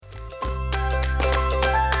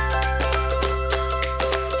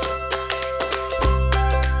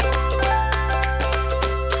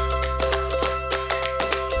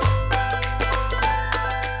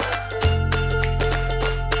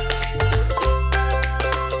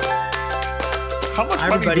How much Hi,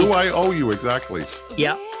 money everybody. do I owe you exactly?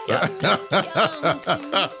 Yeah.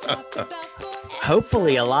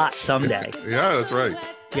 Hopefully a lot someday. Yeah, that's right.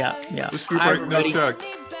 Yeah. Just keep Hi, writing those everybody.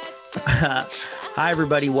 checks. Hi,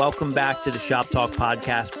 everybody. Welcome back to the Shop Talk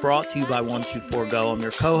podcast, brought to you by 124Go. I'm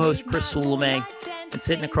your co-host, Chris Sulame, and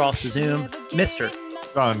sitting across the Zoom, Mr.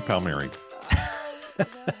 Don Palmieri.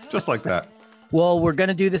 Just like that. Well, we're going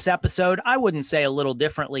to do this episode, I wouldn't say a little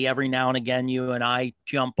differently. Every now and again, you and I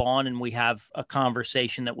jump on and we have a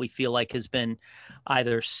conversation that we feel like has been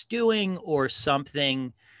either stewing or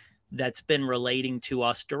something that's been relating to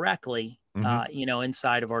us directly,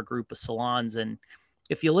 inside of our group of salons. And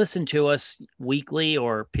if you listen to us weekly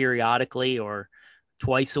or periodically or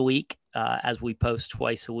twice a week, as we post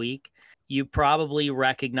twice a week, you probably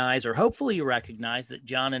recognize, or hopefully you recognize, that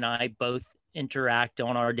John and I both interact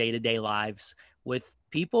on our day-to-day lives with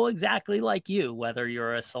people exactly like you, whether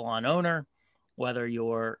you're a salon owner, whether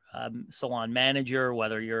you're a salon manager,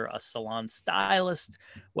 whether you're a salon stylist,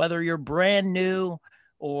 whether you're brand new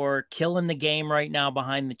or killing the game right now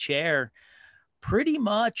behind the chair. Pretty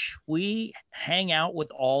much we hang out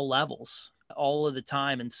with all levels all of the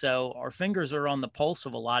time. And so our fingers are on the pulse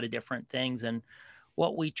of a lot of different things. And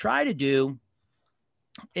what we try to do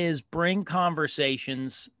is bring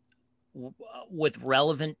conversations with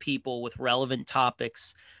relevant people, with relevant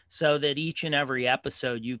topics, so that each and every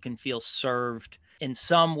episode you can feel served in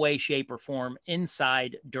some way, shape, or form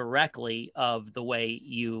inside directly of the way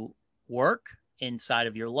you work, inside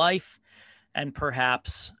of your life, and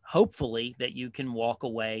perhaps, hopefully, that you can walk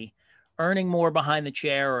away earning more behind the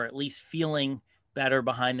chair, or at least feeling better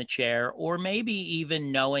behind the chair, or maybe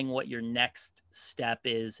even knowing what your next step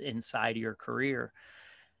is inside of your career.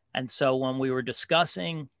 And so when we were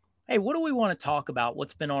discussing, hey, what do we want to talk about?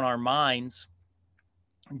 What's been on our minds?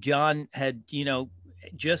 John had,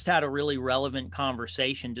 just had a really relevant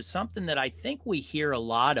conversation to something that I think we hear a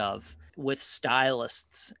lot of with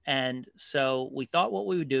stylists. And so we thought what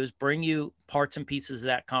we would do is bring you parts and pieces of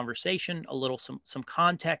that conversation, a little, some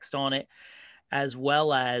context on it, as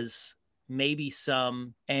well as maybe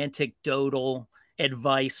some anecdotal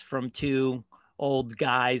advice from two old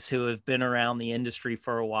guys who have been around the industry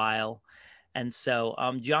for a while. And so,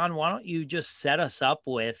 John, why don't you just set us up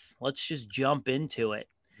with, let's just jump into it.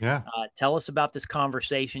 Yeah. Tell us about this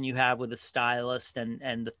conversation you have with a stylist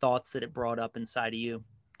and the thoughts that it brought up inside of you.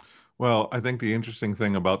 Well, I think the interesting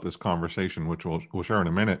thing about this conversation, which we'll share in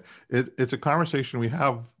a minute, it's a conversation we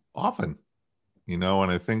have often, and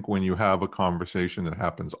I think when you have a conversation that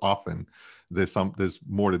happens often, there's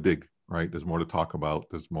more to dig, right? There's more to talk about.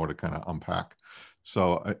 There's more to kind of unpack.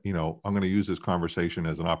 So, I'm going to use this conversation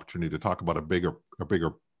as an opportunity to talk about a bigger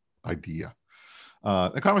idea.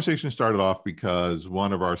 The conversation started off because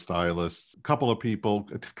one of our stylists, a couple of people,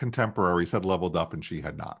 contemporaries, had leveled up and she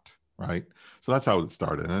had not. Right. So that's how it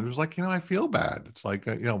started. And it was like, I feel bad. It's like,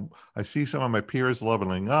 I see some of my peers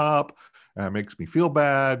leveling up and it makes me feel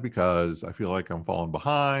bad because I feel like I'm falling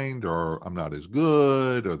behind, or I'm not as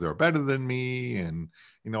good, or they're better than me. And,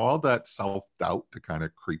 all that self-doubt that kind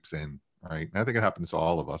of creeps in. Right. And I think it happens to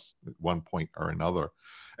all of us at one point or another.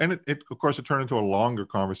 And it of course, it turned into a longer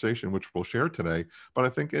conversation, which we'll share today. But I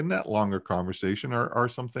think in that longer conversation are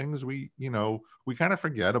some things we kind of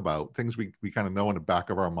forget about, things we kind of know in the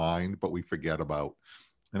back of our mind, but we forget about.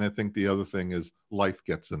 And I think the other thing is life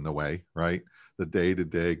gets in the way, right? The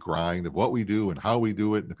day-to-day grind of what we do and how we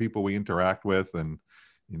do it and the people we interact with. And,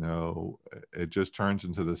 it just turns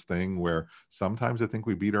into this thing where sometimes I think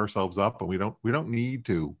we beat ourselves up and we don't need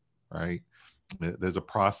to, right? There's a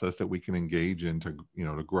process that we can engage in to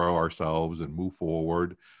grow ourselves and move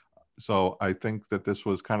forward. So I think that this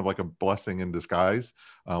was kind of like a blessing in disguise.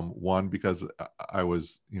 One, because I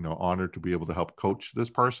was, honored to be able to help coach this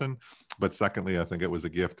person. But secondly, I think it was a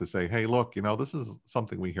gift to say, hey, look, this is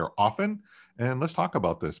something we hear often, and let's talk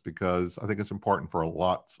about this because I think it's important for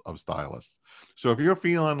lots of stylists. So if you're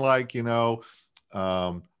feeling like,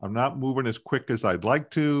 I'm not moving as quick as I'd like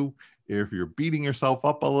to, if you're beating yourself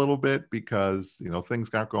up a little bit because, things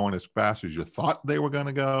aren't going as fast as you thought they were going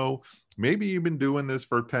to go, maybe you've been doing this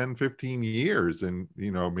for 10, 15 years and,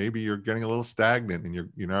 maybe you're getting a little stagnant and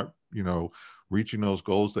you're not, reaching those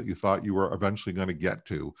goals that you thought you were eventually going to get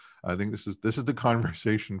to. I think this is the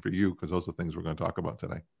conversation for you because those are the things we're going to talk about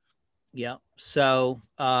today. Yeah. So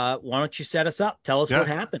why don't you set us up? Tell us what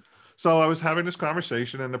happened. So I was having this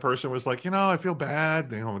conversation and the person was like, I feel bad.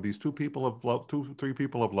 These three people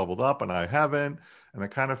have leveled up and I haven't. And I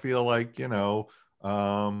kind of feel like, I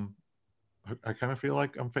kind of feel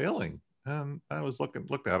like I'm failing. And I was looked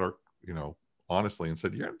at her, honestly and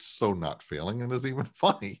said, you're so not failing. And it's even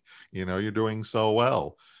funny, you're doing so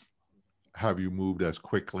well. Have you moved as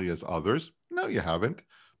quickly as others? no, you haven't.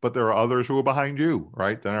 But there are others who are behind you,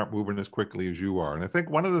 right? That aren't moving as quickly as you are. And I think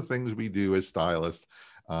one of the things we do as stylists,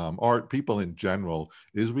 or people in general,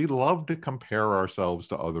 is we love to compare ourselves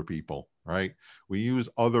to other people, right? We use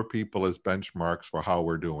other people as benchmarks for how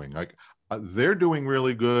we're doing. Like they're doing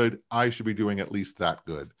really good, I should be doing at least that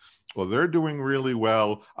good. Well, they're doing really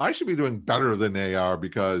well, I should be doing better than they are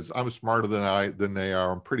because I'm smarter than they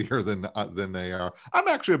are. I'm prettier than they are. I'm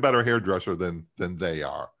actually a better hairdresser than they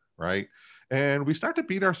are, right? And we start to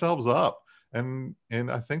beat ourselves up. And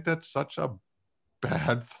I think that's such a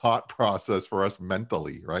bad thought process for us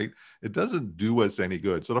mentally, right? It doesn't do us any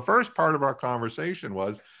good. So the first part of our conversation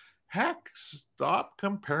was, heck, stop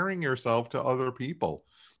comparing yourself to other people.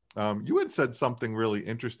 You had said something really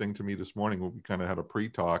interesting to me this morning when we kind of had a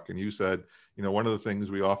pre-talk, and you said, one of the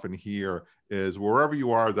things we often hear is wherever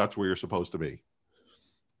you are, that's where you're supposed to be.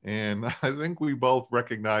 And I think we both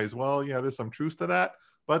recognize, well, yeah, there's some truth to that.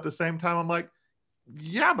 But at the same time, I'm like,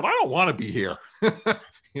 yeah, but I don't want to be here.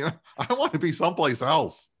 I want to be someplace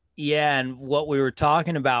else. Yeah. And what we were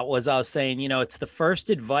talking about was I was saying, it's the first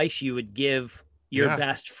advice you would give your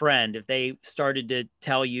best friend if they started to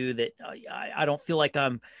tell you that I don't feel like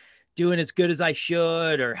I'm doing as good as I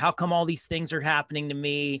should, or how come all these things are happening to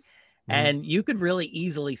me? And you could really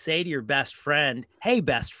easily say to your best friend, hey,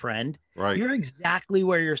 best friend, right, you're exactly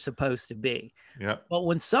where you're supposed to be. Yeah. But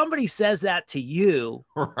when somebody says that to you,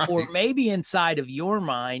 right, or maybe inside of your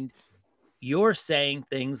mind, you're saying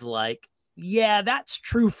things like, yeah, that's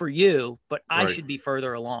true for you, but I right, should be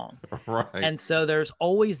further along. right. And so there's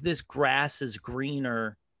always this grass is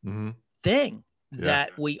greener thing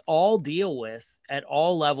that we all deal with at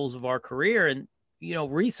all levels of our career. And,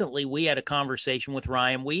 recently we had a conversation with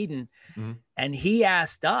Ryan Whedon, and he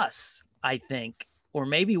asked us, I think, or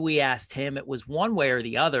maybe we asked him, it was one way or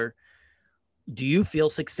the other, do you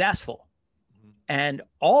feel successful? And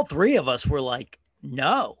all three of us were like,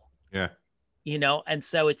 no. Yeah. And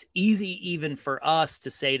so it's easy even for us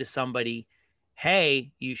to say to somebody,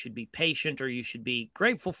 hey, you should be patient, or you should be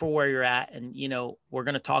grateful for where you're at. And, we're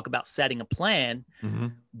going to talk about setting a plan,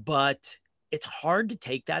 but it's hard to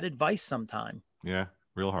take that advice sometime. Yeah,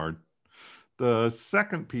 real hard. The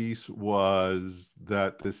second piece was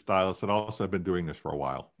that this stylist had also been doing this for a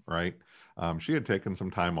while, right? She had taken some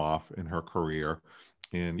time off in her career.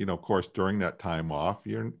 And, of course, during that time off,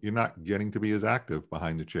 you're not getting to be as active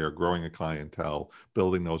behind the chair, growing a clientele,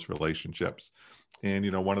 building those relationships. And,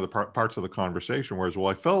 one of the parts of the conversation was, well,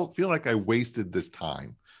 I feel like I wasted this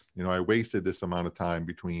time. I wasted this amount of time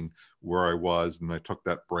between where I was and I took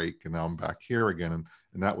that break, and now I'm back here again.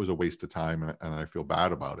 And that was a waste of time, and I feel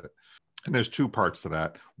bad about it. And there's two parts to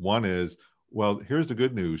that. One is, well, here's the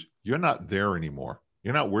good news. You're not there anymore.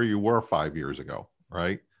 You're not where you were 5 years ago,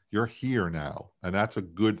 right? You're here now, and that's a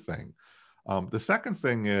good thing. The second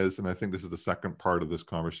thing is, and I think this is the second part of this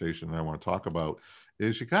conversation that I want to talk about,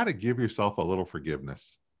 is you got to give yourself a little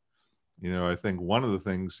forgiveness. I think one of the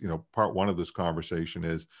things, part one of this conversation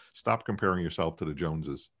is stop comparing yourself to the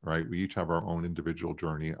Joneses, right? We each have our own individual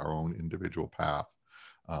journey, our own individual path.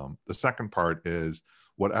 The second part is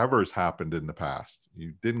whatever's happened in the past.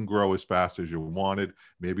 You didn't grow as fast as you wanted.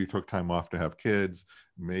 Maybe you took time off to have kids.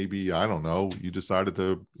 Maybe, I don't know, you decided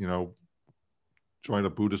to, join a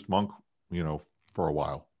Buddhist monk, for a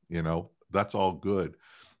while, that's all good.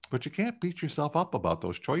 But you can't beat yourself up about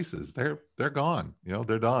those choices. They're gone,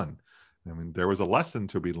 they're done. I mean, there was a lesson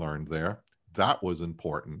to be learned there. That was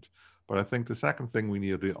important. But I think the second thing we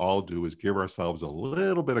need to all do is give ourselves a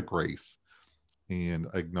little bit of grace and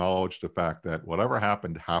acknowledge the fact that whatever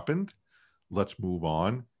happened. Let's move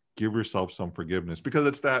on. Give yourself some forgiveness, because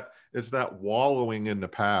it's that wallowing in the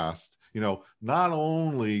past. Not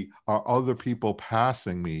only are other people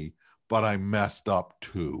passing me, but I messed up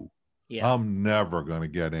too. Yeah. I'm never going to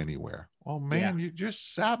get anywhere. Oh man, You're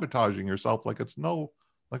just sabotaging yourself like there's no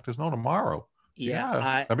tomorrow.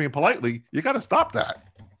 Yeah. I mean, politely, you got to stop that.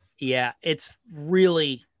 Yeah. It's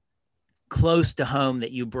really close to home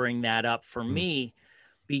that you bring that up for me,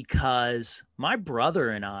 because my brother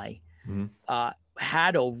and I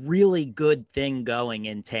had a really good thing going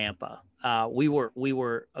in Tampa. We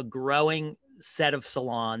were a growing set of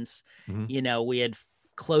salons. We had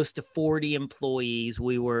close to 40 employees.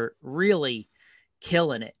 We were really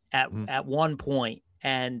killing it at one point.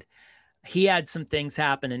 And he had some things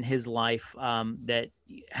happen in his life that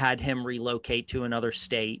had him relocate to another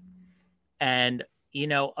state. And,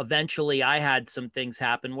 eventually I had some things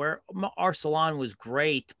happen where our salon was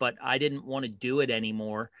great, but I didn't want to do it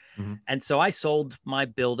anymore. And so I sold my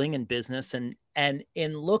building and business. And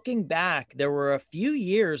in looking back, there were a few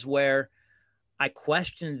years where I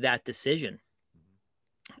questioned that decision.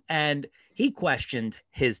 and he questioned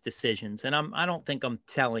his decisions. And I don't think I'm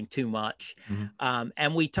telling too much. Mhm.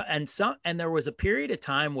 And there was a period of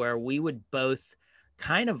time where we would both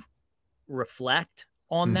kind of reflect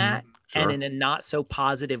on Mhm. that, and in Sure. a not so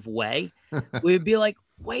positive way. We would be like,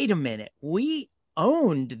 wait a minute, we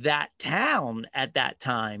owned that town at that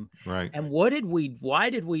time. Right. And why did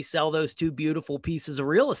we sell those two beautiful pieces of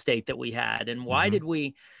real estate that we had? And why Mhm. did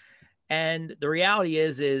we? And the reality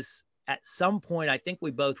is at some point, I think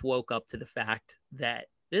we both woke up to the fact that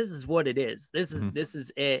this is what it is. Mhm. This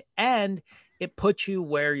is it. And it puts you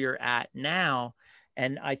where you're at now.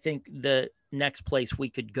 And I think the next place we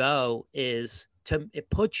could go is it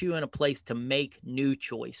puts you in a place to make new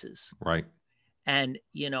choices. Right. And,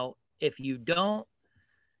 if you don't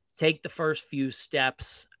take the first few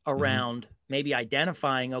steps Mhm. around maybe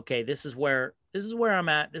identifying, okay, this is where I'm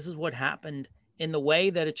at. This is what happened, in the way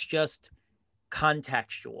that it's just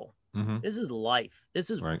contextual. Mhm. This is life.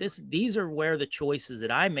 Right. These are where the choices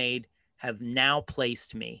that I made have now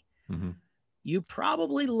placed me. Mhm. You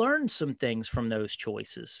probably learned some things from those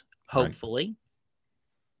choices, Right. hopefully.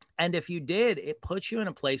 And if you did, it puts you in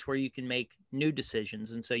a place where you can make new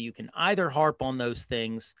decisions. And so you can either harp on those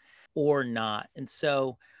things or not. And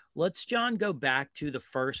so let's, John, go back to the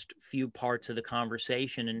first few parts of the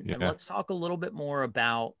conversation, and Yeah. let's talk a little bit more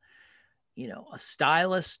about, a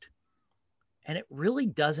stylist. And it really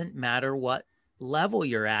doesn't matter what level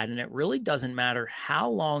you're at. And it really doesn't matter how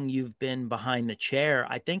long you've been behind the chair.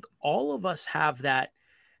 I think all of us have that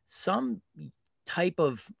some type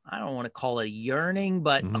of, I don't want to call it a yearning,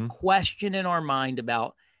 but a Mhm. question in our mind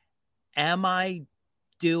about, am I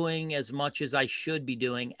doing as much as I should be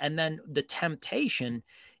doing? And then the temptation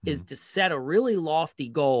is Mhm. to set a really lofty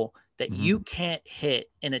goal that Mhm. you can't hit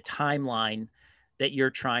in a timeline that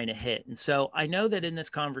you're trying to hit. And so I know that in this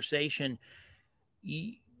conversation,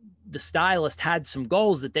 the stylist had some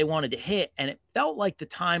goals that they wanted to hit, and it felt like the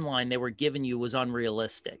timeline they were giving you was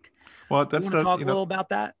unrealistic. Well, You that's want to the, talk a little about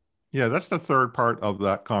that? yeah, that's the third part of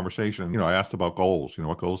that conversation. I asked about goals.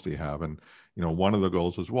 What goals do you have? And one of the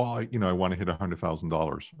goals is, well, I want to hit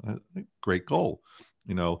 $100,000. Great goal.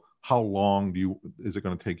 How long is it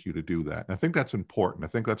going to take you to do that? And I think that's important. I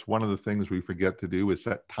think that's one of the things we forget to do is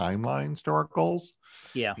set timelines to our goals.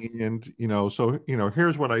 Yeah. And so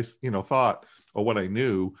here's what I thought, or what I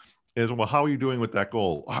knew is, well, how are you doing with that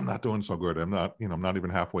goal? "Oh, I'm not doing so good. I'm not even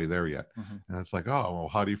halfway there yet." Mm-hmm. And it's like, oh, well,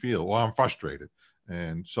 how do you feel? Well, I'm frustrated.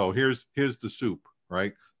 And so here's the soup,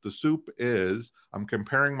 right? The soup is, I'm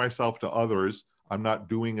comparing myself to others. I'm not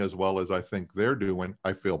doing as well as I think they're doing.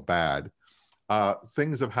 I feel bad.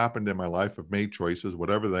 Things have happened in my life. I've made choices,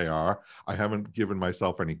 whatever they are. I haven't given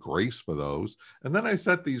myself any grace for those. And then I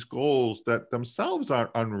set these goals that themselves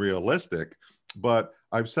aren't unrealistic, but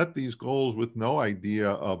I've set these goals with no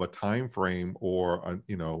idea of a time frame or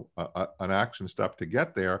an action step to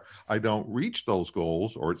get there. I don't reach those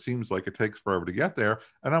goals, or it seems like it takes forever to get there,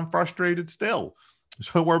 and I'm frustrated still.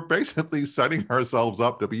 So we're basically setting ourselves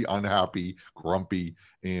up to be unhappy, grumpy,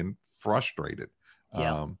 and frustrated.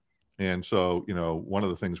 Yeah. And so, one of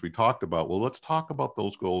the things we talked about, well, let's talk about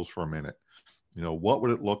those goals for a minute. What would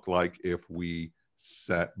it look like if we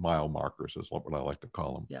set mile markers, is what I like to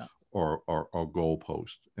call them, Yeah. or goal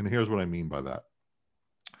posts? And here's what I mean by that.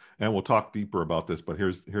 And we'll talk deeper about this, but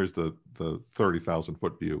here's the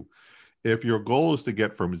 30,000-foot view. If your goal is to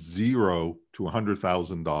get from zero to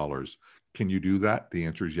 $100,000, can you do that? The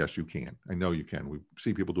answer is yes, you can. I know you can. We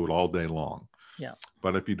see people do it all day long. Yeah.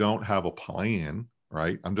 But if you don't have a plan,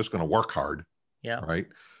 right? I'm just going to work hard. Yeah. Right.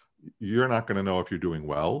 You're not going to know if you're doing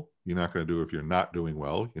well. You're not going to do if you're not doing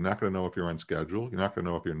well. You're not going to know if you're on schedule. You're not going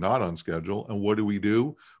to know if you're not on schedule. And what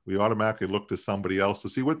do? We automatically look to somebody else to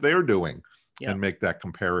see what they're doing Yeah. and make that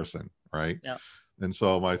comparison. Right. Yeah. And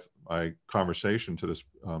so my conversation to this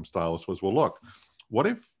stylist was, well, look, what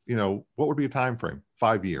if, what would be a time frame?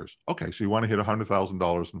 5 years. Okay. So you want to hit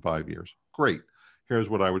 $100,000 in 5 years. Great. Here's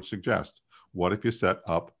what I would suggest. What if you set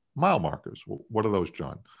up mile markers? Well, what are those,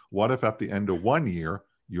 John? What if at the end of 1 year,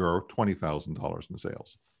 you're $20,000 in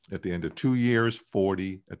sales? At the end of 2 years,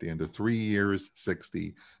 40. At the end of 3 years,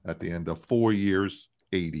 60. At the end of 4 years,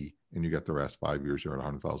 80. And you get the rest. 5 years, you're at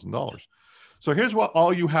 $100,000. So here's what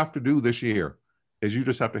all you have to do this year is you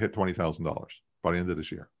just have to hit $20,000 by the end of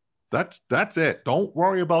this year. That's it. Don't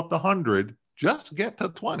worry about the 100. Just get to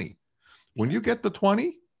 20. When you get to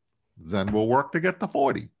 20, then we'll work to get to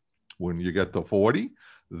 40. When you get to 40,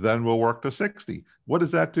 then we'll work to 60. What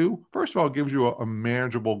does that do? First of all, it gives you a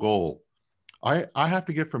manageable goal. I have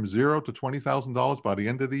to get from zero to $20,000 by the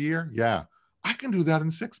end of the year. Yeah, I can do that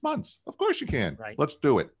in 6 months. Of course you can. Right. Let's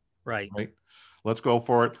do it. Right. Right. Let's go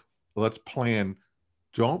for it. Let's plan.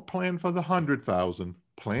 Don't plan for the 100,000.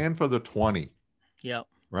 plan for the 20, Yep.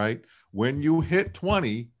 right? When you hit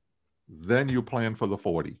 20, then you plan for the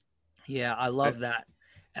 40. Yeah, I love that.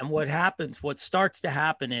 And what starts to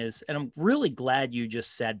happen is, and I'm really glad you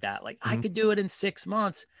just said that, like I Mhm. could do it in 6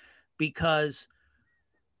 months, because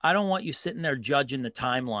I don't want you sitting there judging the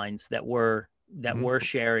timelines that we're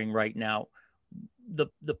sharing right now.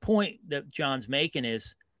 The point that John's making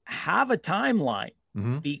is have a timeline,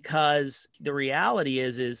 Mm-hmm. because the reality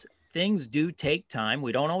is things do take time.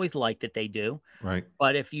 We don't always like that they do, Right.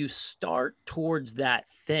 but if you start towards that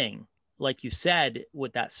thing, like you said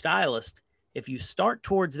with that stylist, if you start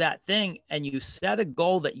towards that thing and you set a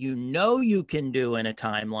goal that you know you can do in a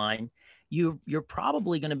timeline, you're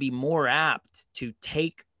probably going to be more apt to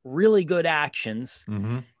take really good actions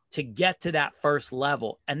Mm-hmm. to get to that first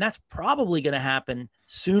level. And that's probably going to happen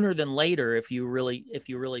sooner than later if you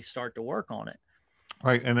really start to work on it.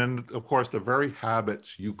 Right. And then, of course, the very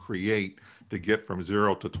habits you create to get from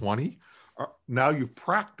 0 to 20, now you've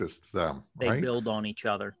practiced them, They right? build on each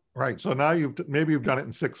other. Right. So now maybe you've done it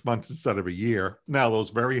in 6 months instead of a year. Now those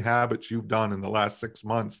very habits you've done in the last 6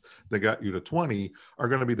 months that got you to 20 are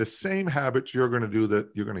going to be the same habits you're going to do that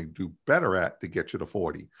you're going to do better at to get you to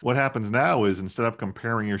 40. What happens now is, instead of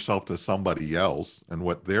comparing yourself to somebody else and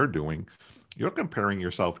what they're doing, you're comparing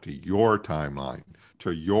yourself to your timeline,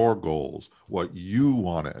 to your goals, what you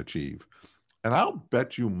want to achieve. And I'll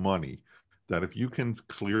bet you money that if you can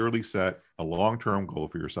clearly set a long-term goal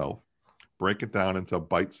for yourself, break it down into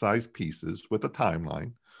bite-sized pieces with a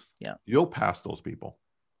timeline, Yeah. you'll pass those people.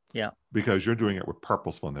 Yeah. Because you're doing it with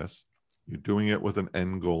purposefulness. You're doing it with an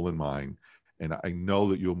end goal in mind. And I know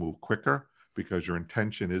that you'll move quicker, because your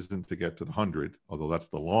intention isn't to get to the 100, although that's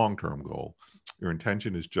the long-term goal. Your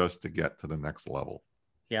intention is just to get to the next level.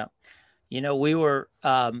 Yeah. We were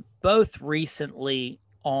both recently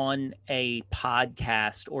on a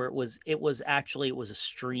podcast, or it was a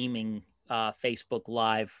streaming Facebook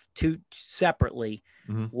Live, two separately,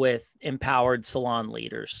 Mm-hmm. with empowered salon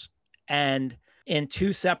leaders. And in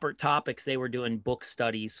two separate topics, they were doing book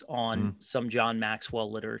studies on some John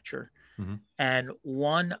Maxwell literature. Mm-hmm. And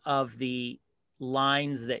one of the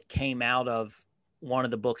lines that came out of one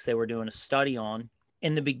of the books they were doing a study on,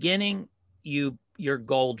 in the beginning, you're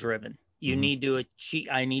goal driven. You need to achieve,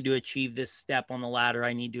 I need to achieve this step on the ladder.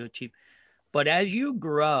 I need to achieve. But as you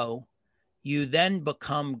grow, you then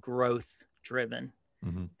become growth driven.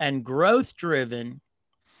 Mm-hmm. And growth driven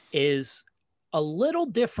is a little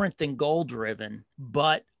different than goal driven,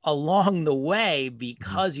 but along the way,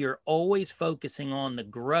 because you're always focusing on the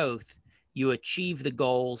growth, you achieve the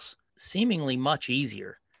goals seemingly much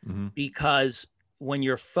easier. Mm-hmm. Because when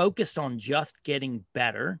you're focused on just getting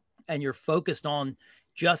better, and you're focused on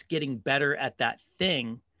just getting better at that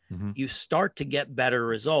thing, you start to get better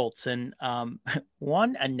results. And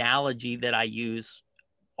one analogy that I use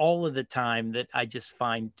all of the time that I just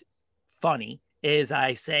find funny is,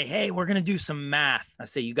 I say, hey, we're going to do some math. I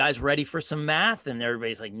say, you guys ready for some math? And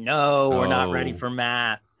everybody's like, no, we're not ready for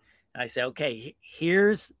math. And I say, okay,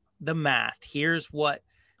 here's the math. Here's what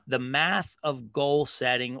the math of goal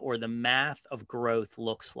setting or the math of growth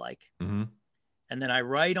looks like. Mm-hmm. And then I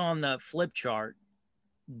write on the flip chart,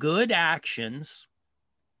 good actions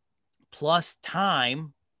plus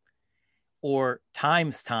time, or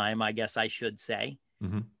times time, I guess I should say,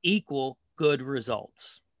 equal good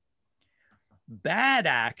results. Bad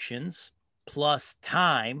actions plus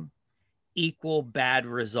time equal bad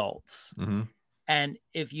results. And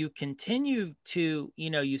if you continue to,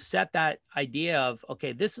 you set that idea of,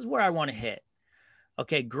 okay, this is where I want to hit.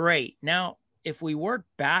 Okay, great. Now, if we work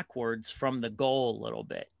backwards from the goal a little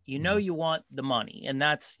bit, you want the money, and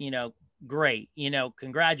that's, great.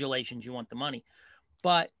 Congratulations, you want the money.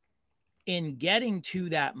 But in getting to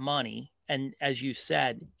that money, and as you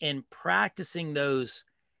said, in practicing those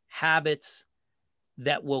habits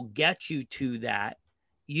that will get you to that,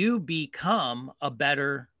 you become a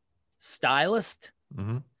better stylist,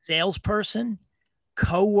 salesperson,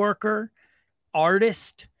 coworker,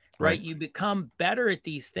 artist, right? You become better at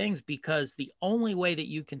these things, because the only way that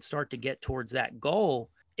you can start to get towards that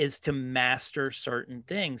goal is to master certain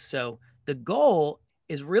things. So the goal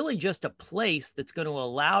is really just a place that's going to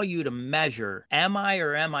allow you to measure, am I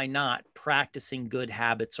or am I not practicing good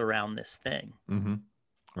habits around this thing?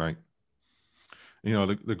 Right.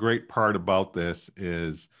 The great part about this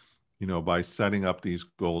is, by setting up these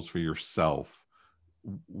goals for yourself,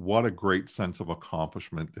 what a great sense of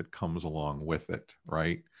accomplishment that comes along with it,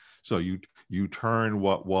 right? So you turn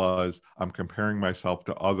what was, I'm comparing myself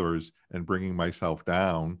to others and bringing myself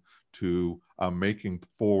down, to I'm making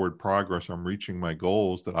forward progress. I'm reaching my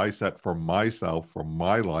goals that I set for myself, for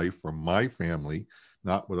my life, for my family,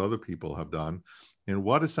 not what other people have done. and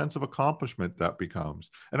what a sense of accomplishment that becomes.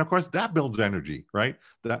 And of course, that builds energy, right?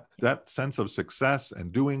 That sense of success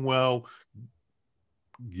and doing well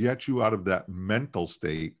gets you out of that mental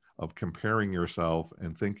state of comparing yourself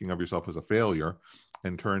and thinking of yourself as a failure,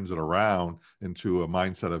 and turns it around into a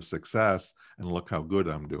mindset of success and look how good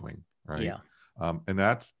I'm doing, right? Yeah. And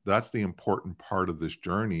that's the important part of this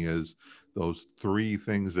journey, is those three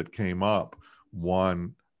things that came up.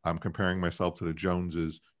 One, I'm comparing myself to the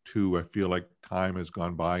Joneses. Two, I feel like time has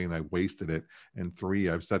gone by and I wasted it. And three,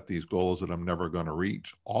 I've set these goals that I'm never going to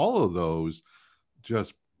reach. All of those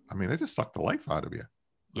just, I mean, they just suck the life out of you.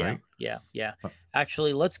 Yeah. Right? Yeah.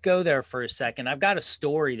 Actually, let's go there for a second. I've got a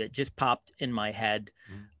story that just popped in my head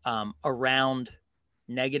around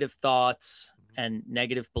negative thoughts and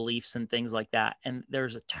negative beliefs and things like that. And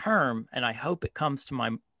there's a term, and I hope it comes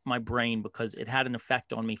to my brain because it had an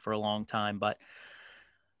effect on me for a long time. But,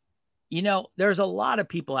 you know, there's a lot of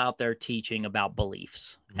people out there teaching about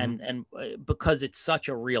beliefs and because it's such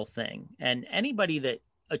a real thing. And anybody that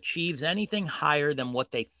achieves anything higher than what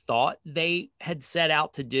they thought they had set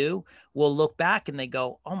out to do will look back and they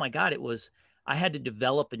go, oh my God, I had to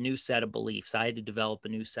develop a new set of beliefs. I had to develop a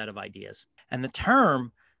new set of ideas. And the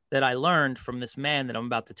term that I learned from this man that I'm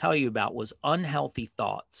about to tell you about was unhealthy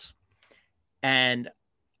thoughts. And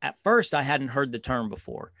at first I hadn't heard the term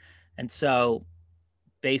before. And so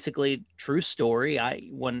basically, true story,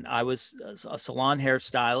 when I was a salon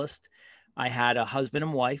hairstylist, I had a husband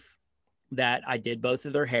and wife that I did both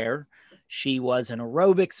of their hair. She was an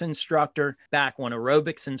aerobics instructor back when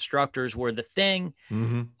aerobics instructors were the thing.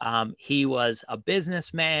 He was a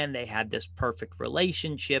businessman. They had this perfect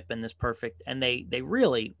relationship and they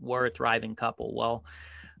really were a thriving couple. Well,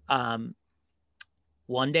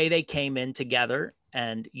 one day they came in together,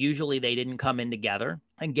 and usually they didn't come in together,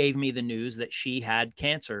 and gave me the news that she had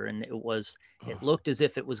cancer, and it looked as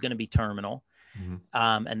if it was going to be terminal.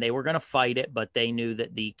 And they were going to fight it, but they knew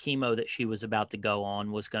that the chemo that she was about to go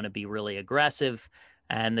on was going to be really aggressive.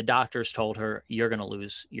 And the doctors told her, you're going to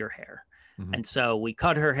lose your hair. And so we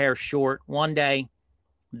cut her hair short one day.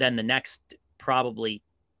 Then the next probably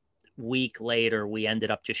week later, we ended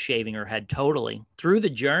up just shaving her head totally. Through the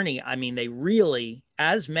journey, I mean, they really,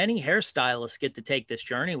 as many hairstylists get to take this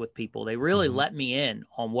journey with people, they really let me in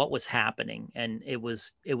on what was happening. And it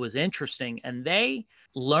was interesting. And they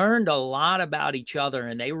learned a lot about each other,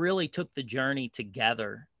 and they really took the journey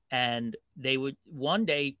together. And one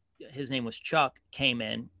day, his name was Chuck, came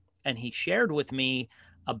in and he shared with me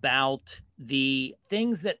about the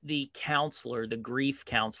things that the grief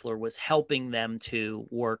counselor was helping them to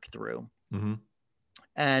work through.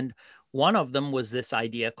 And one of them was this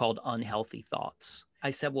idea called unhealthy thoughts.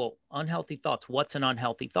 I said, well, unhealthy thoughts, what's an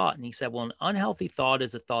unhealthy thought? And he said, well, an unhealthy thought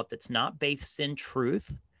is a thought that's not based in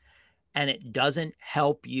truth, and it doesn't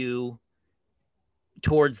help you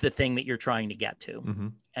towards the thing that you're trying to get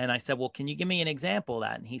to. And I said, well, can you give me an example of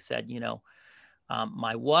that? And he said,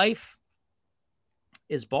 my wife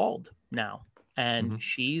is bald now, and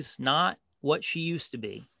she's not what she used to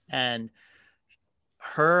be. And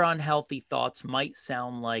her unhealthy thoughts might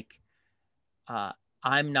sound like,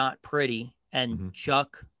 I'm not pretty, and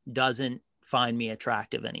Chuck doesn't find me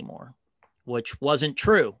attractive anymore, which wasn't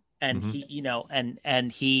true. And he,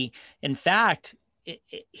 and he, in fact,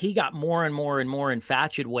 he got more and more and more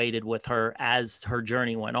infatuated with her as her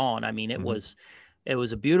journey went on. I mean, it was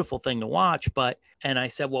a beautiful thing to watch. And I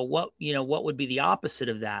said, well, what would be the opposite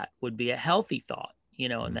of that? Would be a healthy thought,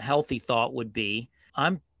 and the healthy thought would be,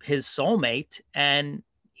 I'm his soulmate and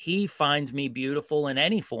he finds me beautiful in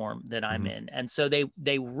any form that I'm in. And so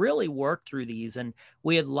they really worked through these, and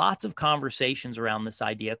we had lots of conversations around this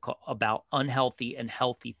idea about unhealthy and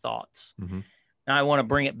healthy thoughts. Now I want to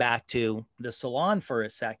bring it back to the salon for a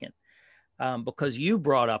second, because you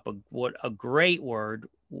brought up a great word,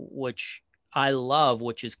 which I love,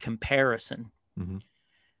 which is comparison.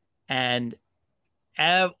 And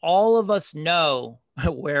all of us know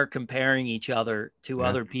where comparing each other to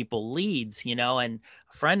other people leads, and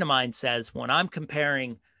a friend of mine says, when I'm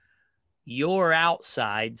comparing your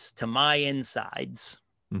outsides to my insides,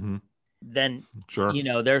 then,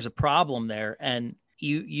 there's a problem there. And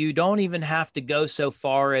you don't even have to go so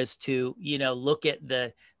far as to, look at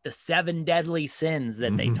the 7 deadly sins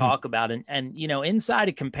that they talk about. And, inside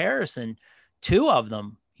of comparison, 2 of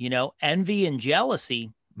them, envy and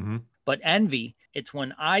jealousy. But envy, it's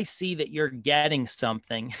when I see that you're getting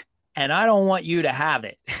something and I don't want you to have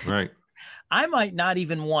it. Right. I might not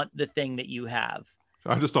even want the thing that you have.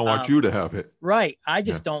 I just don't want you to have it. Right. I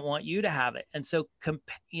just don't want you to have it. And so,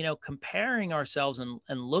 comparing ourselves and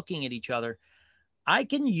looking at each other, I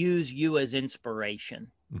can use you as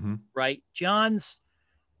inspiration, right? John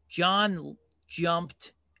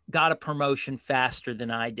got a promotion faster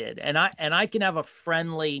than I did. And I can have a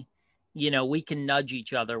friendly, we can nudge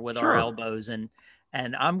each other with our Sure. elbows and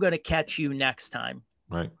I'm going to catch you next time.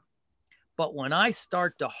 Right. But when I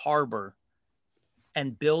start to harbor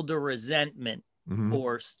and build a resentment Mm-hmm.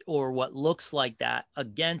 or what looks like that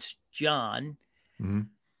against John, Mm-hmm.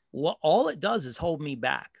 what all it does is hold me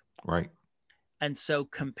back. Right. And so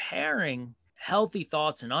comparing healthy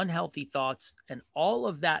thoughts and unhealthy thoughts and all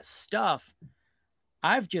of that stuff,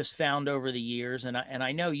 I've just found over the years, and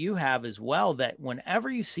I know you have as well, that whenever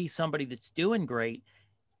you see somebody that's doing great,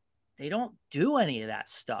 they don't do any of that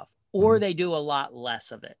stuff, or they do a lot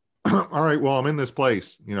less of it. All right. Well, I'm in this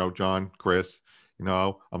place, John, Chris,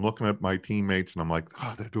 I'm looking at my teammates and I'm like,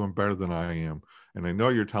 oh, they're doing better than I am. And I know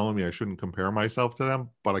you're telling me I shouldn't compare myself to them,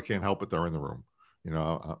 but I can't help it. They're in the room.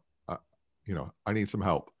 I need some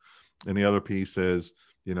help. And the other piece is,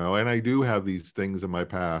 and I do have these things in my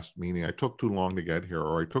past, meaning I took too long to get here,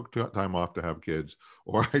 or I took time off to have kids,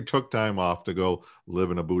 or I took time off to go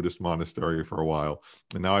live in a Buddhist monastery for a while.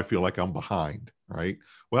 And now I feel like I'm behind, right?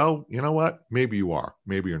 Well, you know what? Maybe you are,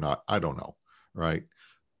 maybe you're not. I don't know, right?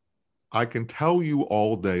 I can tell you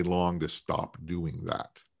all day long to stop doing that.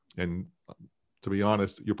 And to be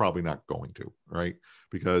honest, you're probably not going to, right?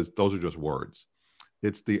 Because those are just words.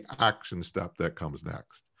 It's the action step that comes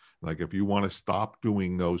next. Like if you want to stop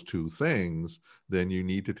doing those two things, then you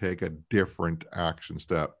need to take a different action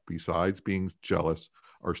step besides being jealous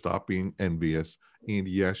or stop being envious. And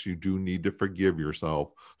yes, you do need to forgive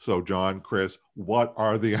yourself. So John, Chris, what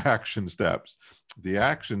are the action steps? The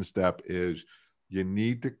action step is you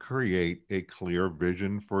need to create a clear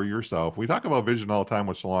vision for yourself. We talk about vision all the time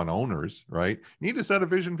with salon owners, right? You need to set a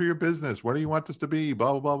vision for your business. What do you want this to be?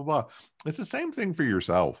 Blah, blah, blah, blah, blah. It's the same thing for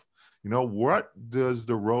yourself. What does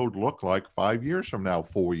the road look like 5 years from now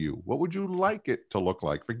for you? What would you like it to look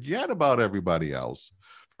like? Forget about everybody else.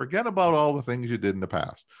 Forget about all the things you did in the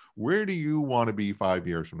past. Where do you want to be 5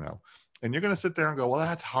 years from now? And you're going to sit there and go, well,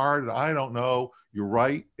 that's hard. I don't know. You're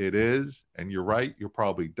right. It is. And you're right. You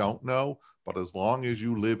probably don't know. But as long as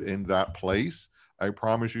you live in that place, I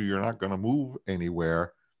promise you're not going to move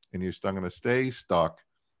anywhere. And you're still going to stay stuck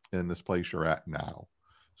in this place you're at now.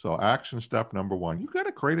 So action step number one, you got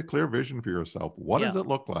to create a clear vision for yourself. What does it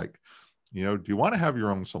look like? Do you want to have your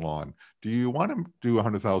own salon? Do you want to do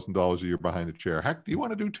 $100,000 a year behind a chair? Heck, do you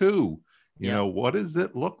want to do two? What does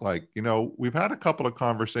it look like? We've had a couple of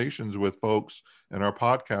conversations with folks in our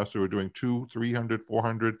podcast who are doing $200,000, $300,000,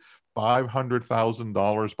 $400,000,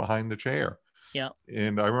 $500,000 behind the chair. Yeah.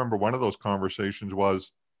 And I remember one of those conversations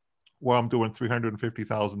was, well, I'm doing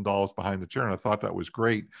 $350,000 behind the chair. And I thought that was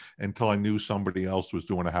great until I knew somebody else was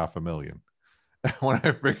doing $500,000. And when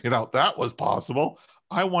I figured out that was possible,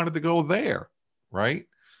 I wanted to go there, right?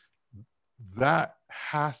 That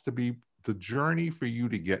has to be the journey for you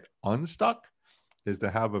to get unstuck, is to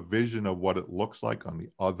have a vision of what it looks like on the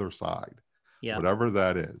other side, whatever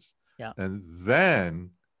that is. Yeah. And then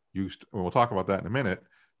we'll talk about that in a minute.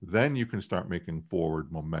 Then you can start making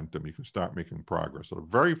forward momentum. You can start making progress. So the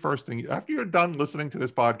very first thing, after you're done listening to this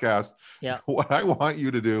podcast, what I want you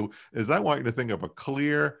to do is I want you to think of a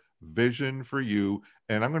clear vision for you.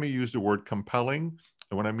 And I'm going to use the word compelling.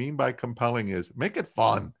 And what I mean by compelling is make it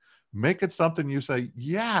fun. Make it something you say,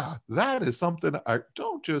 yeah, that is something. I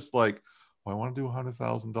don't just like, I want to do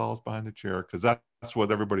 $100,000 behind the chair because that's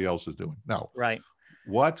what everybody else is doing. No. Right.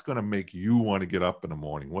 What's going to make you want to get up in the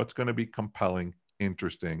morning? What's going to be compelling,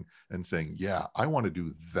 interesting, and saying, yeah, I want to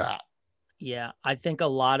do that. Yeah, I think a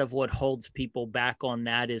lot of what holds people back on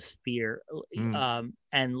that is fear.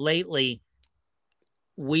 And lately,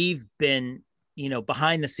 we've been,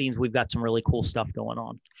 behind the scenes, we've got some really cool stuff going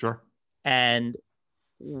on. Sure. And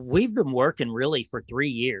we've been working really for 3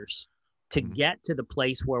 years to get to the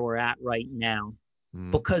place where we're at right now.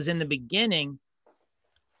 Because in the beginning,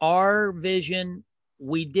 our vision,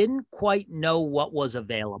 we didn't quite know what was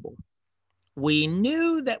available. We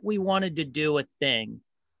knew that we wanted to do a thing.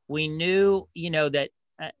 We knew, that,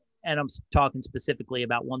 and I'm talking specifically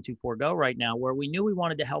about 124 Go right now, where we knew we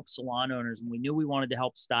wanted to help salon owners and we knew we wanted to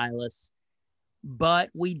help stylists, but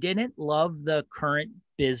we didn't love the current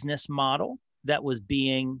business model that was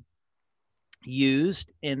being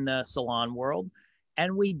used in the salon world.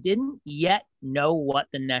 And we didn't yet know what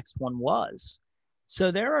the next one was.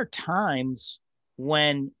 So there are times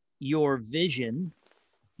when your vision,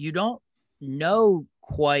 you don't know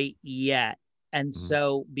quite yet. And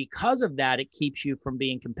so because of that, it keeps you from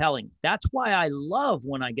being compelling. That's why I love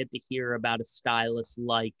when I get to hear about a stylist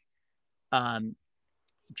like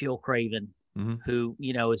Jill Craven, who,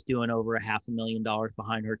 is doing over $500,000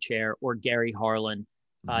 behind her chair, or Gary Harlan,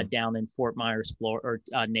 down in Fort Myers, Florida,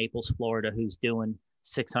 or Naples, Florida, who's doing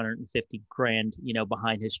 650 grand,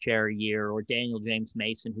 behind his chair a year, or Daniel James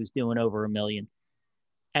Mason, who's doing over $1 million.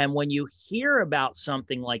 And when you hear about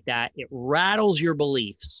something like that, it rattles your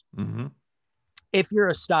beliefs. Mm-hmm. If you're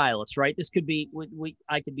a stylist, right? This could be,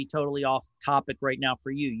 I could be totally off topic right now for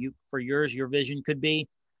you. For yours, your vision could be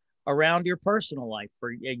around your personal life.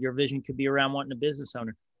 For your vision could be around wanting a business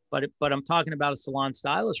owner. But I'm talking about a salon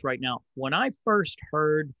stylist right now. When I first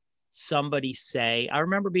heard somebody say, I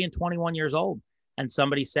remember being 21 years old, and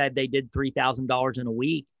somebody said they did $3,000 in a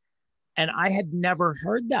week, and I had never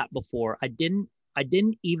heard that before. I didn't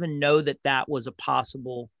even know that was a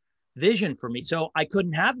possible vision for me. So I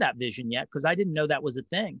couldn't have that vision yet because I didn't know that was a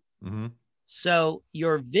thing. Mm-hmm. So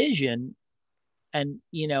your vision, and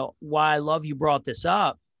why I love you brought this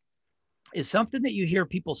up, is something that you hear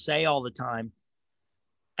people say all the time.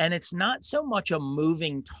 And it's not so much a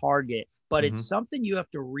moving target, but Mm-hmm. it's something you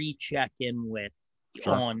have to recheck in with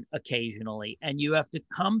Sure. on occasionally, and you have to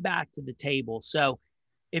come back to the table. So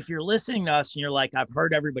if you're listening to us and you're like, I've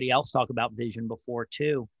heard everybody else talk about vision before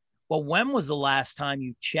too. Well, when was the last time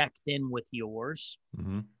you checked in with yours?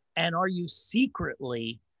 Mm-hmm. And are you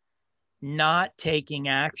secretly not taking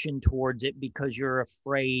action towards it because you're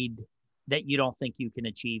afraid that you don't think you can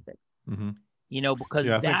achieve it? Mm-hmm. Because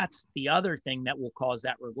Yeah, that's the other thing that will cause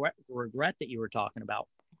that regret that you were talking about.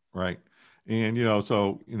 right. And,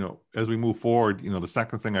 as we move forward, the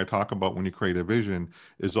second thing I talk about when you create a vision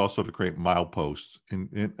is also to create mileposts. And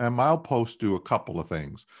mileposts do a couple of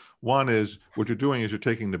things. One is what you're doing is you're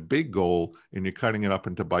taking the big goal and you're cutting it up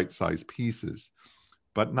into bite-sized pieces.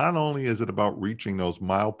 But not only is it about reaching those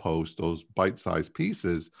mileposts, those bite-sized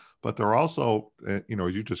pieces, but they're also, as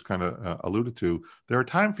you just kind of alluded to, there are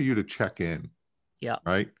time for you to check in. Yeah.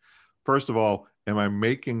 Right. First of all, am I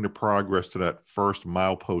making the progress to that first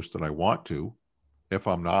milepost that I want to? If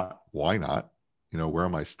I'm not, why not? Where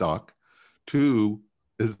am I stuck? Two,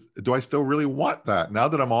 do I still really want that? Now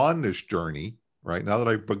that I'm on this journey, right? Now that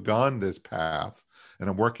I've begun this path and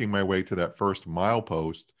I'm working my way to that first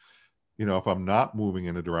milepost, if I'm not moving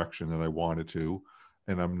in the direction that I wanted to,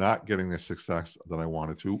 and I'm not getting the success that I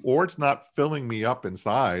wanted to, or it's not filling me up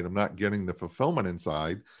inside, I'm not getting the fulfillment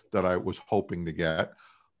inside that I was hoping to get.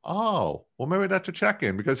 Oh, well, maybe that's a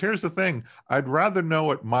check-in, because here's the thing. I'd rather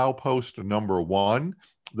know at milepost number 1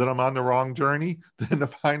 that I'm on the wrong journey than to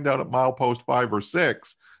find out at milepost 5 or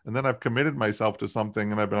 6. And then I've committed myself to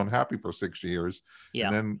something and I've been unhappy for 6 years.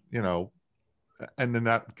 Yeah. And then, and then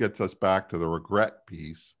that gets us back to the regret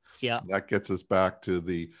piece. Yeah. That gets us back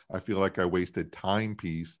to I feel like I wasted time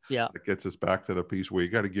piece. Yeah. That gets us back to the piece where you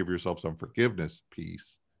got to give yourself some forgiveness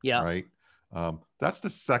piece. Yeah. Right. That's the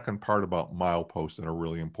second part about mileposts that are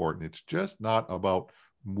really important. It's just not about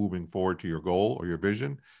moving forward to your goal or your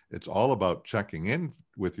vision. It's all about checking in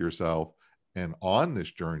with yourself, and on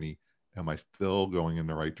this journey, am I still going in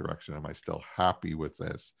the right direction? Am I still happy with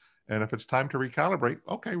this? And if it's time to recalibrate,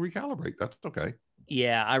 okay, recalibrate. That's okay.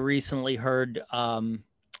 Yeah. I recently heard,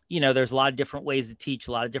 there's a lot of different ways to teach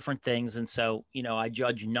a lot of different things. And so, I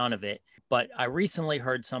judge none of it. But I recently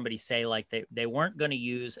heard somebody say like they weren't going to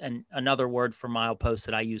use, and another word for mileposts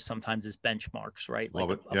that I use sometimes is benchmarks, right? Love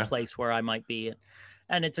Like a place where I might be.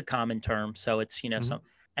 And it's a common term. So it's, Mm-hmm.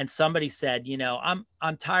 and somebody said,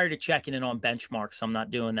 I'm tired of checking in on benchmarks. So I'm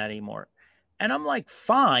not doing that anymore. And I'm like,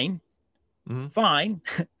 fine, Mm-hmm. fine.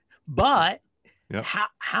 But Yep.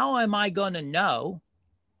 how am I going to know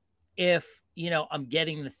if, I'm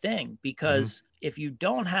getting the thing? Because if you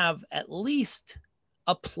don't have at least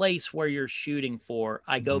a place where you're shooting for,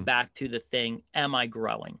 I go back to the thing, am I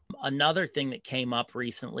growing? Another thing that came up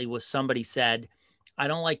recently was somebody said, I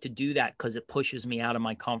don't like to do that because it pushes me out of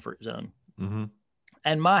my comfort zone. Mm-hmm.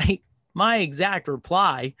 And my exact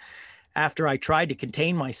reply after I tried to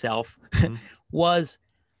contain myself was,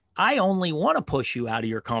 I only want to push you out of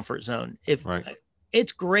your comfort zone. If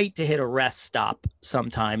it's great to hit a rest stop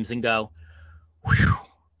sometimes and go, whew,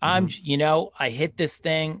 I hit this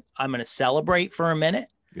thing. I'm going to celebrate for a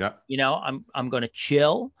minute. Yeah. I'm going to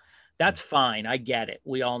chill. That's fine. I get it.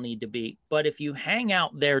 We all need to be. But if you hang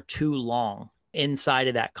out there too long inside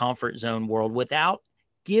of that comfort zone world without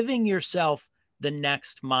giving yourself the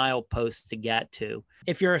next milepost to get to,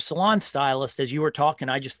 if you're a salon stylist, as you were talking,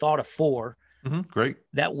 I just thought of 4 great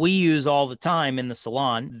that we use all the time in the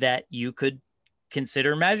salon that you could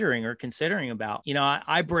consider measuring or considering about.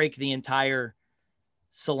 I break the entire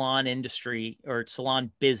salon industry or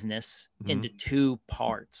salon business into 2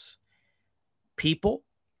 parts. People,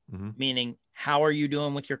 meaning how are you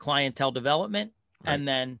doing with your clientele development? Right. And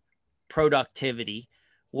then productivity,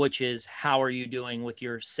 which is how are you doing with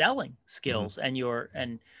your selling skills and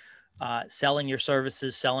selling your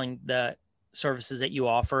services, selling the services that you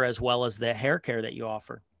offer, as well as the hair care that you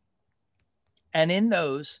offer. And in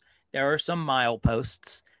those, there are some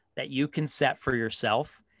mileposts that you can set for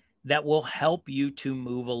yourself that will help you to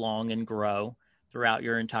move along and grow throughout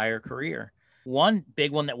your entire career. One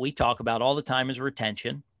big one that we talk about all the time is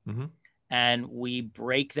retention. Mm-hmm. And we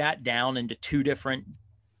break that down into two different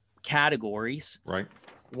categories. Right.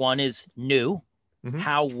 One is new. Mm-hmm.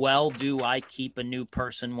 How well do I keep a new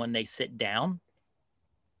person when they sit down?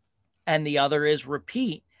 And the other is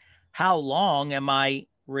repeat. How long am I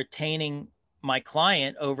retaining my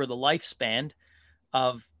client over the lifespan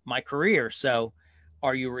of my career? So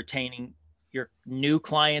are you retaining your new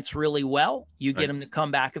clients really well? You get Right. them to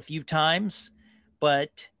come back a few times,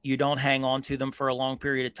 but you don't hang on to them for a long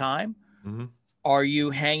period of time. Mm-hmm. Are you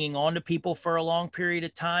hanging on to people for a long period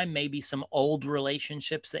of time? Maybe some old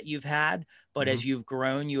relationships that you've had, but Mm-hmm. as you've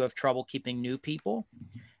grown, you have trouble keeping new people.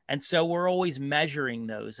 And so we're always measuring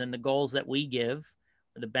those, and the goals that we give,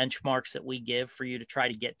 or the benchmarks that we give for you to try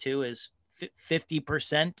to get to, is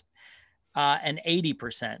 50% and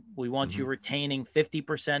 80%. We want you retaining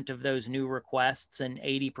 50% of those new requests and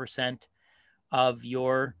 80% of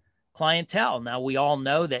your clientele. Now, we all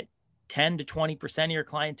know that 10 to 20% of your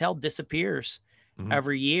clientele disappears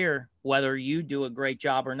every year, whether you do a great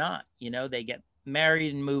job or not. You know, they get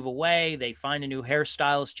married and move away. They find a new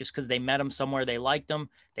hairstylist just because they met them somewhere, they liked them.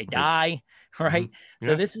 They die, right? Mm-hmm.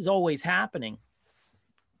 So Yeah. this is always happening.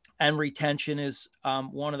 And retention is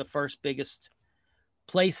one of the first biggest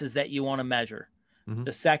places that you want to measure. Mm-hmm.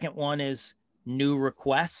 The second one is new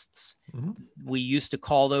requests. Mm-hmm. We used to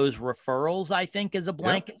call those referrals, I think, as a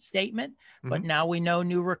blanket statement, but now we know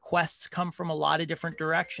new requests come from a lot of different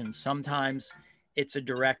directions. Sometimes it's a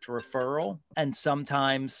direct referral, and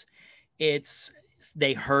sometimes it's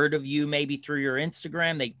they heard of you maybe through your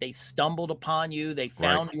Instagram. They stumbled upon you, they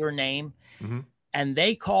found your name, and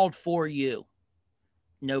they called for you.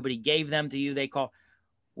 Nobody gave them to you. They call.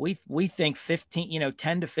 We think 10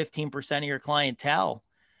 to 15% of your clientele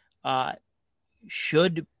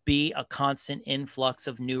should be a constant influx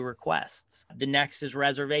of new requests. The next is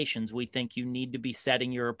reservations. We think you need to be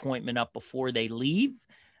setting your appointment up before they leave.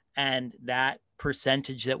 And that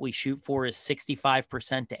percentage that we shoot for is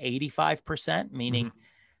 65% to 85%, meaning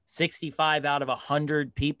 65 out of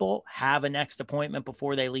 100 people have a next appointment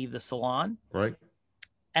before they leave the salon. Right.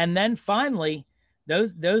 And then finally,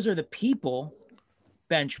 those are the people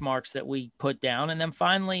benchmarks that we put down. And then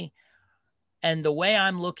finally, and the way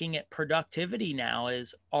I'm looking at productivity now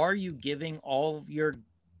is, are you giving all of your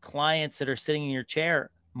clients that are sitting in your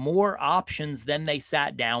chair more options than they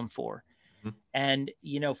sat down for? And,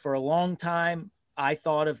 for a long time, I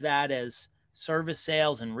thought of that as service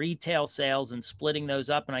sales and retail sales and splitting those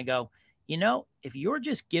up. And I go, if you're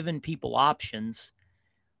just giving people options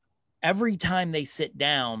every time they sit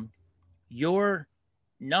down, your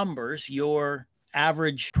numbers, your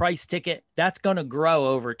average price ticket, that's going to grow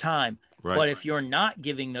over time. Right. But if you're not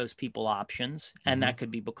giving those people options, and that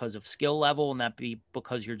could be because of skill level, and that be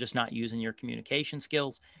because you're just not using your communication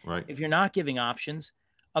skills. Right. If you're not giving options,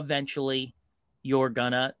 eventually you're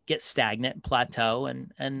gonna get stagnant and plateau.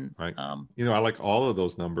 And right. I like all of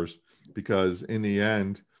those numbers, because in the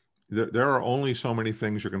end, there are only so many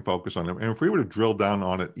things you can focus on. And if we were to drill down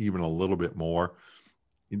on it even a little bit more,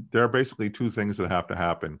 there are basically two things that have to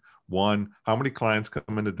happen. One, how many clients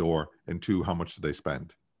come in the door, and two, how much do they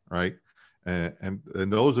spend, right? And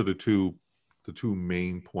those are the two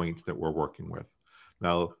main points that we're working with.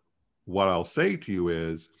 Now, what I'll say to you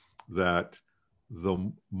is that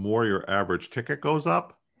the more your average ticket goes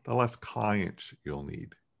up, the less clients you'll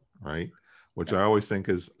need, right? Which I always think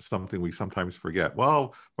is something we sometimes forget.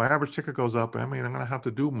 Well, my average ticket goes up. I'm going to have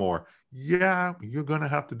to do more. Yeah, you're going to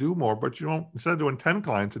have to do more, but instead of doing 10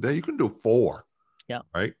 clients a day, you can do 4. Yeah.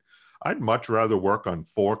 Right. I'd much rather work on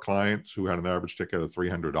 4 clients who had an average ticket of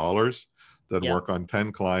 $300 than work on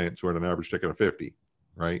 10 clients who had an average ticket of 50.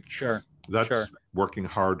 Right. Sure. That's working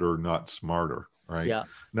harder, not smarter. Right. Yeah.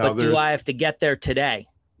 Now, but do I have to get there today?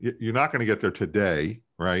 You're not going to get there today.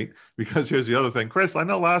 Right. Because here's the other thing, Chris, I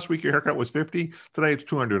know last week your haircut was 50. Today it's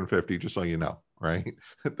 250, just so you know. Right.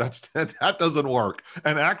 That doesn't work.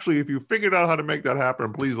 And actually, if you figured out how to make that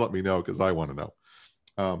happen, please let me know, because I want to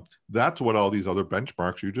know. That's what all these other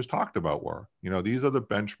benchmarks you just talked about were. These are the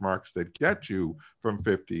benchmarks that get you from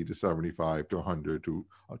 50 to 75 to 100 to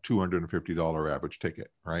a $250 average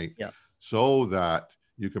ticket, right? Yeah. So that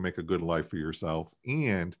you can make a good life for yourself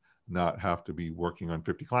and not have to be working on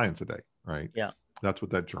 50 clients a day, right? Yeah. That's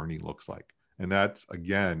what that journey looks like. And that's,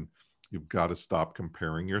 again, you've got to stop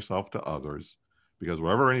comparing yourself to others, because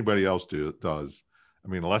whatever anybody else does,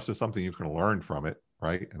 unless there's something you can learn from it,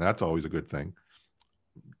 right? And that's always a good thing.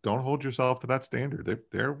 Don't hold yourself to that standard.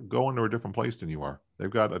 They're going to a different place than you are. They've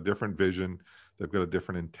got a different vision. They've got a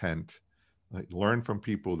different intent. Like, learn from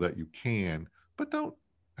people that you can, but don't,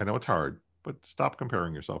 I know it's hard, but stop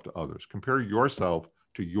comparing yourself to others. Compare yourself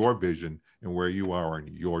to your vision and where you are on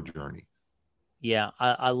your journey. Yeah,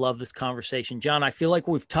 I love this conversation, John. I feel like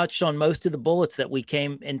we've touched on most of the bullets that we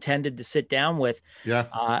intended to sit down with. Yeah.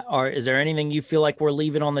 Is there anything you feel like we're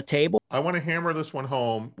leaving on the table? I want to hammer this one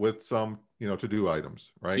home with some, to-do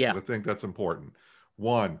items, right? Yeah. I think that's important.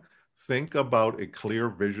 One, think about a clear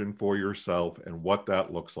vision for yourself and what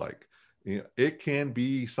that looks like. It can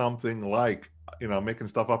be something like, making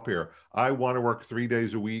stuff up here. I want to work 3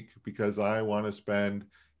 days a week because I want to spend,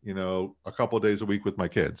 a couple of days a week with my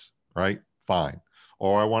kids, right? Fine.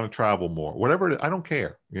 Or I want to travel more, whatever it is, I don't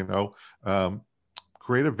care,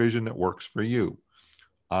 create a vision that works for you.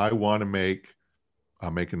 I want to make,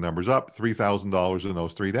 I'm making numbers up, $3,000 in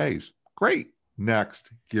those 3 days. Great.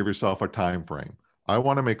 Next, give yourself a time frame. I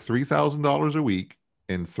want to make $3,000 a week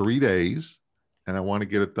in 3 days, and I want to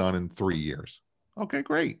get it done in 3 years. Okay,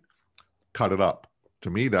 great. Cut it up. To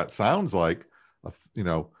me, that sounds like,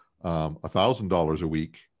 $1,000 a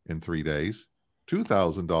week in 3 days,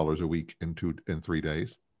 $2,000 a week in 3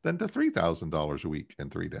 days, then to $3,000 a week in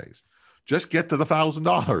 3 days. Just get to the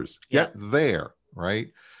 $1,000. Get there,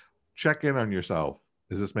 right? Check in on yourself.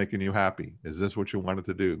 Is this making you happy? Is this what you wanted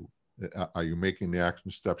to do? Are you making the action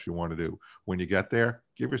steps you want to do? When you get there,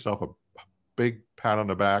 give yourself a big pat on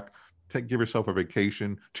the back. Give yourself a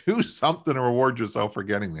vacation. Do something to reward yourself for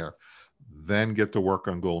getting there. Then get to work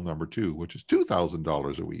on goal number 2, which is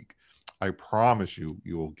 $2,000 a week. I promise you,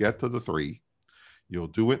 you will get to the 3. You'll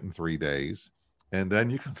do it in 3 days. And then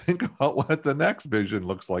you can think about what the next vision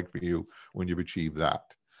looks like for you when you've achieved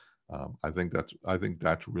that. I think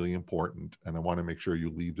that's really important. And I want to make sure you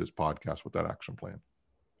leave this podcast with that action plan.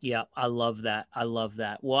 Yeah, I love that. I love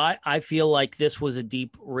that. Well, I feel like this was a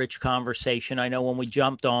deep, rich conversation. I know when we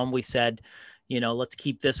jumped on, we said, let's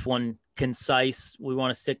keep this one concise. We want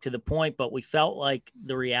to stick to the point, but we felt like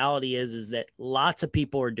the reality is that lots of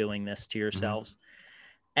people are doing this to yourselves. Mm-hmm.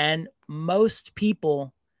 And most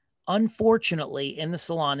people, unfortunately, in the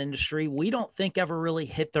salon industry, we don't think ever really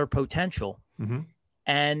hit their potential. Mm-hmm.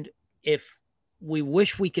 And if we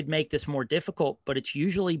wish we could make this more difficult, but it's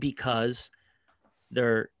usually because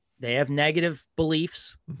they have negative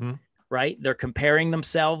beliefs, mm-hmm. right? They're comparing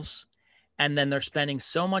themselves, and then they're spending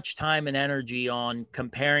so much time and energy on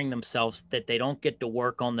comparing themselves that they don't get to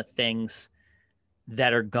work on the things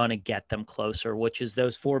that are going to get them closer, which is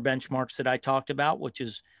those 4 benchmarks that I talked about, which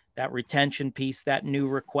is that retention piece, that new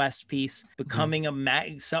request piece, becoming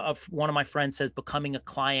mm-hmm. One of my friends says, becoming a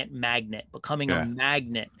client magnet, becoming a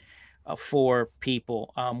magnet for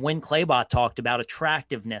people. Win Claybot talked about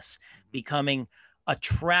attractiveness,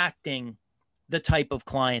 attracting the type of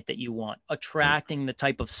client that you want, attracting the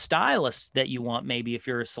type of stylist that you want. Maybe if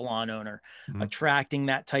you're a salon owner, mm-hmm. attracting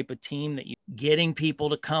that type of team getting people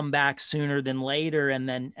to come back sooner than later. And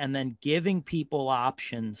then giving people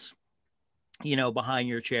options, behind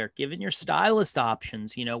your chair, giving your stylist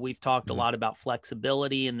options. We've talked mm-hmm. a lot about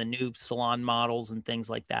flexibility and the new salon models and things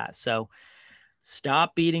like that. So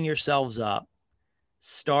stop beating yourselves up.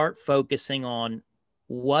 Start focusing on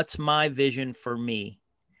what's my vision for me?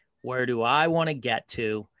 Where do I want to get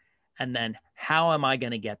to? And then how am I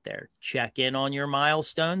going to get there? Check in on your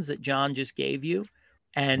milestones that John just gave you.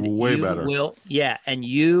 And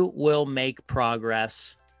you will make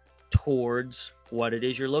progress towards what it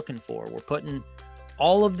is you're looking for. We're putting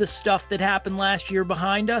all of the stuff that happened last year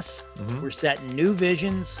behind us. Mm-hmm. We're setting new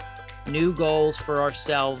visions, new goals for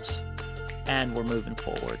ourselves, and we're moving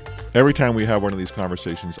forward. Every time we have one of these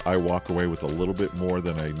conversations, I walk away with a little bit more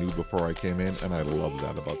than I knew before I came in, and I love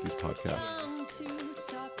that about these podcasts.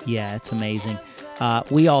 Yeah, it's amazing.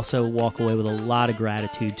 We also walk away with a lot of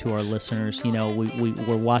gratitude to our listeners.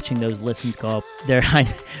 We're watching those listens go up.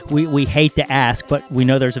 We hate to ask, but we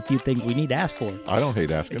know there's a few things we need to ask for. I don't hate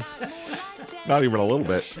asking. Not even a little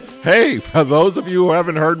bit. Hey, for those of you who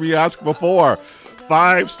haven't heard me ask before,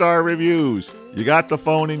 5-star reviews. You got the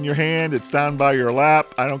phone in your hand. It's down by your lap.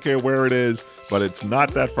 I don't care where it is, but it's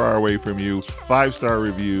not that far away from you. 5-star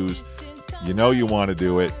reviews. You know you want to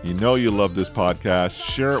do it. You know you love this podcast.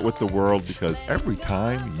 Share it with the world, because every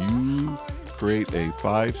time you create a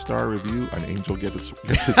 5-star review, an angel gets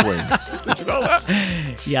its wings. Did you know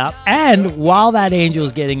that? Yeah. And while that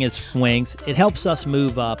angel's getting his wings, it helps us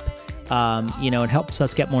move up. It helps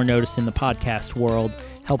us get more noticed in the podcast world.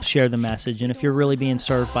 Help share the message. And if you're really being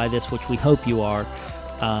served by this, which we hope you are,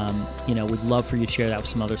 we'd love for you to share that with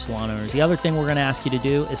some other salon owners. The other thing we're going to ask you to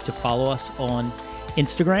do is to follow us on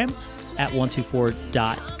Instagram. at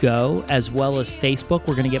 124.go, as well as Facebook.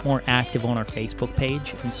 We're going to get more active on our Facebook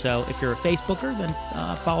page. And so if you're a Facebooker, then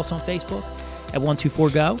follow us on Facebook at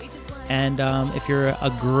 124go. And if you're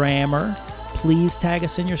a grammer, please tag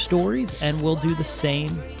us in your stories, and we'll do the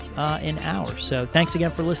same in ours. So thanks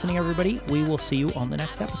again for listening, everybody. We will see you on the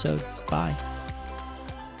next episode. Bye.